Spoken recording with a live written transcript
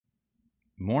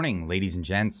Morning, ladies and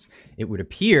gents. It would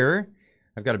appear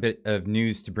I've got a bit of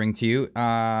news to bring to you.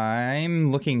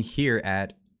 I'm looking here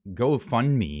at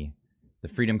GoFundMe, the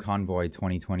Freedom Convoy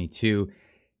 2022.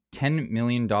 $10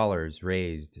 million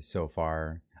raised so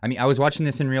far. I mean, I was watching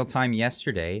this in real time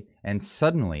yesterday, and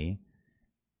suddenly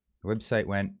the website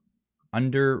went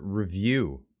under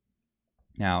review.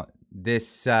 Now,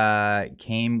 this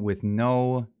came with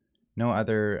no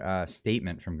other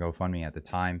statement from GoFundMe at the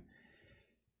time.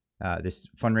 This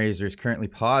fundraiser is currently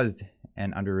paused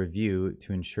and under review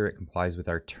to ensure it complies with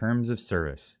our terms of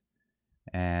service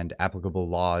and applicable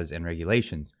laws and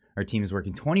regulations. Our team is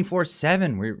working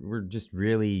 24/7. We're just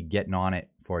really getting on it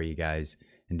for you guys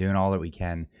and doing all that we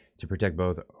can to protect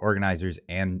both organizers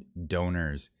and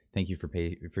donors. Thank you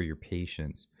for your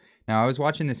patience. Now, I was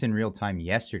watching this in real time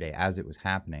yesterday as it was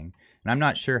happening, and I'm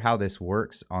not sure how this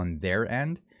works on their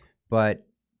end, but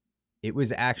it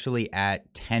was actually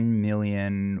at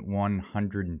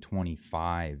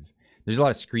 10,125,000. There's a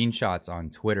lot of screenshots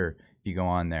on Twitter, if you go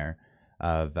on there,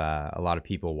 of a lot of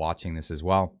people watching this as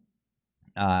well.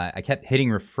 I kept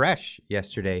hitting refresh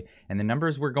yesterday, and the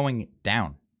numbers were going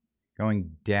down.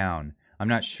 I'm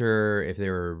not sure if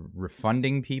they were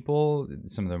refunding people,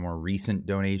 some of the more recent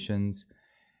donations,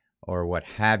 or what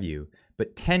have you.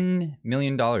 But $10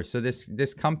 million. So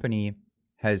this company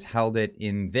has held it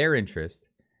in their interest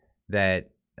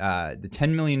that the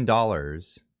 $10 million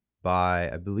by,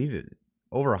 I believe it,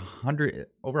 over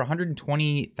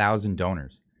 120,000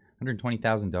 donors,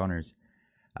 120,000 donors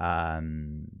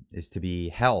is to be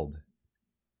held.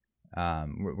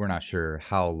 We're not sure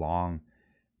how long.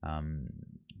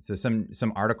 So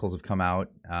some articles have come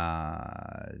out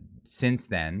since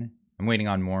then. I'm waiting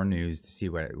on more news to see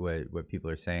what people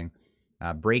are saying.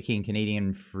 Breaking: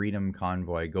 Canadian Freedom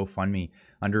Convoy GoFundMe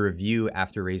under review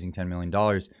after raising $10 million.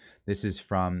 This is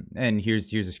from, and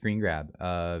here's a screen grab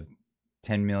of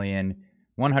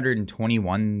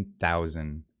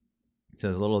 10,121,000. So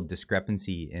there's a little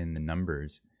discrepancy in the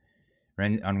numbers.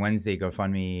 On Wednesday,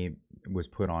 GoFundMe was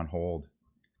put on hold.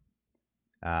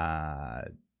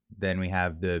 Then we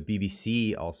have the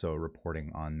BBC also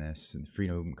reporting on this. The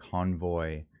Freedom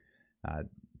Convoy.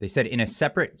 They said in a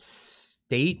separate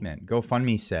statement,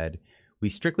 GoFundMe said, "We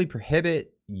strictly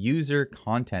prohibit user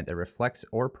content that reflects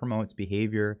or promotes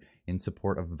behavior in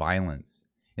support of violence.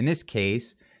 In this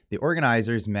case, the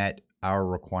organizers met our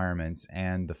requirements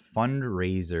and the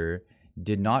fundraiser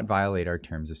did not violate our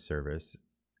terms of service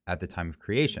at the time of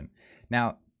creation."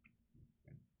 Now,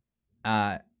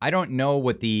 I don't know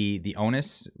what the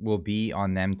onus will be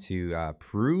on them to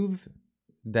prove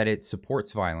that it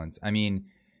supports violence. I mean,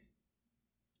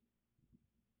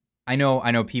 I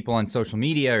know people on social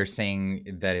media are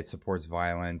saying that it supports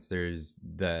violence. There's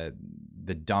the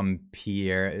dumb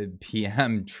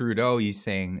PM Trudeau, he's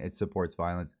saying it supports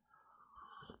violence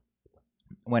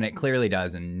when it clearly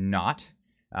does and not.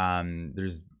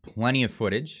 There's plenty of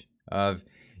footage of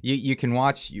you can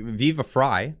watch. Viva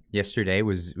Fry yesterday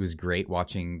was great,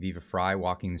 watching Viva Fry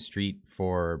walking the street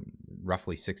for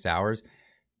roughly 6 hours,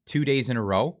 2 days in a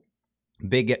row.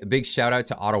 Big shout out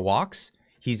to Ottawalks.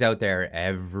 He's out there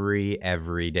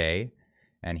every day,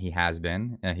 and he has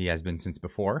been since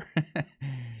before.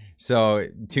 So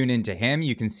tune into him.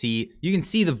 You can see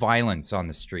the violence on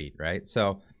the street, right?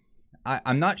 So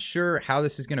I'm not sure how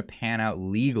this is going to pan out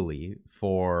legally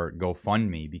for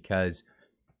GoFundMe, because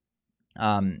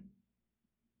when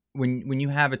you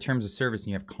have a terms of service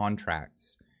and you have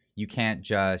contracts, you can't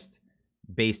just,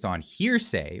 based on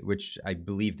hearsay, which I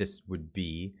believe this would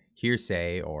be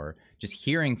hearsay, or just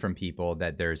hearing from people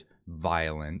that there's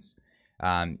violence,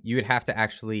 you would have to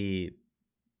actually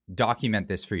document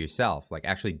this for yourself, like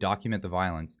actually document the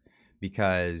violence,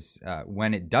 because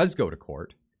when it does go to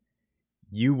court,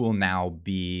 you will now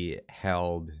be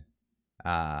held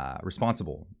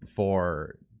responsible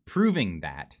for proving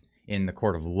that in the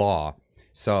court of law.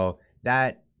 So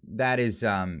that is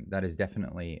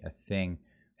definitely a thing.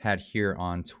 Had here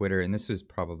on Twitter, and this was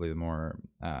probably the more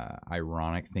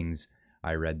ironic things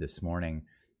I read this morning.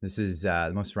 This is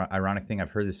the most ironic thing I've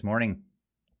heard this morning.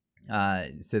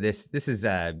 So this is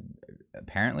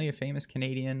apparently a famous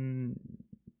Canadian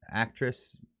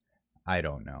actress. I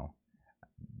don't know.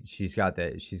 She's got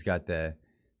the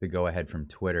go ahead from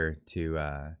Twitter to.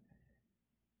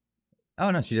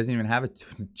 Oh no, she doesn't even have a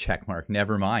check mark.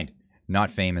 Never mind. Not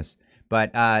famous.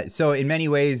 But so in many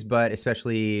ways, but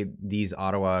especially these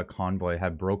Ottawa Convoy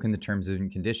have broken the terms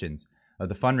and conditions of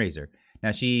the fundraiser.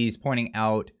 Now she's pointing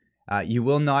out, you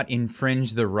will not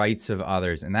infringe the rights of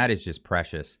others. And that is just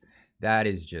precious. That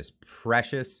is just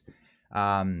precious.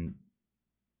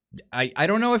 I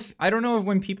don't know if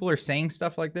when people are saying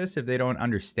stuff like this, if they don't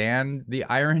understand the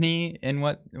irony in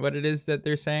what it is that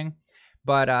they're saying.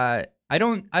 But I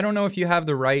don't know if you have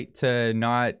the right to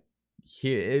not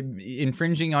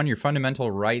infringing on your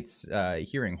fundamental rights,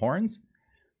 hearing horns,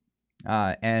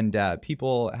 and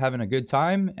people having a good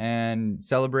time and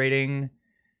celebrating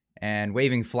and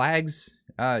waving flags,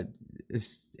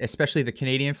 especially the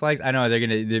Canadian flags. I know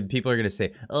the people are gonna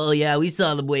say, "Oh yeah, we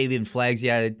saw them waving flags."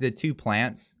 Yeah, the two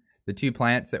plants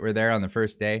that were there on the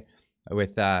first day,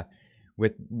 with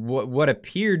what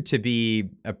appeared to be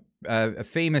a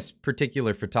famous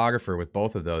particular photographer with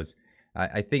both of those.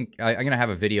 I think I'm gonna have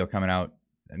a video coming out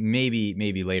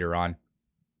maybe later on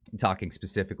talking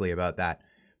specifically about that.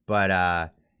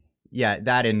 But yeah,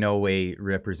 that in no way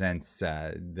represents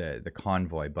the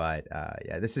convoy. But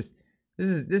yeah, this is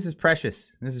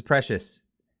precious. This is precious.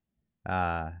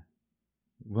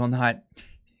 Will not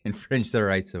infringe the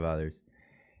rights of others.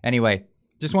 Anyway,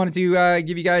 just wanted to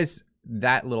give you guys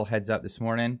that little heads up this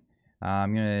morning.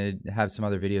 I'm gonna have some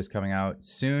other videos coming out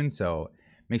soon, so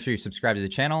make sure you subscribe to the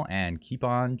channel and keep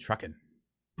on trucking.